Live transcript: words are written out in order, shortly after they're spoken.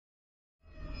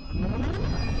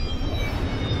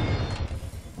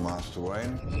Mr.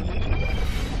 Wayne.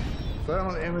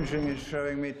 Thermal imaging is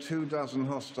showing me 24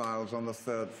 hostiles on the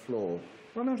 3rd floor.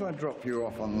 Why don't I drop you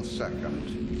off on the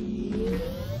 2nd?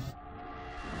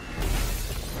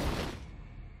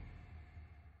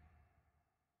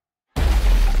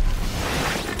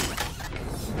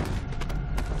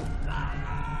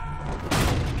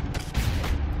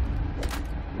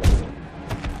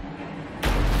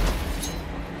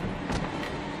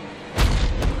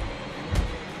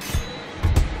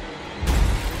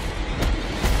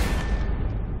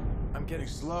 Getting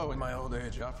slow in my old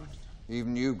age, Alfred.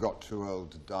 Even you got too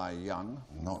old to die young,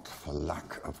 not for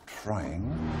lack of trying.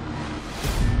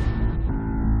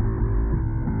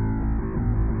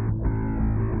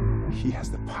 He has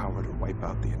the power to wipe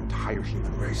out the entire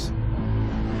human race.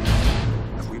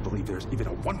 If we believe there's even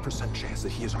a 1% chance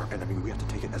that he is our enemy, we have to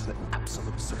take it as an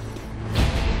absolute certainty.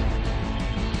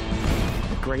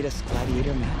 The greatest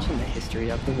gladiator match in the history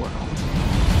of the world.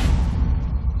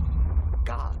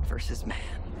 God versus man.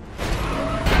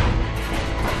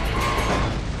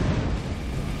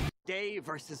 Day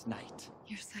versus night.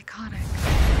 You're psychotic.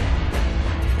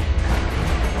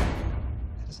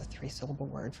 That is a 3-syllable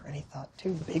word for any thought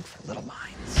too big for little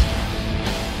minds.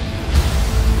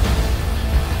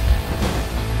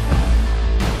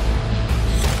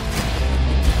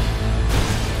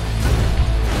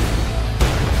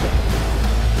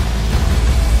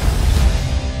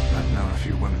 I've known a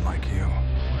few women like you.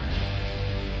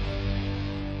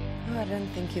 Oh, I don't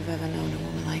think you've ever known a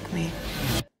woman like me.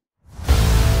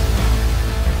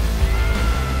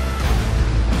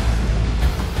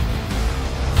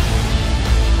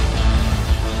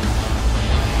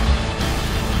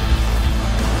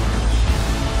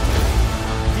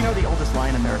 You know the oldest lie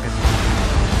in America?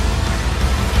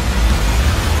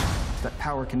 That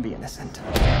power can be innocent.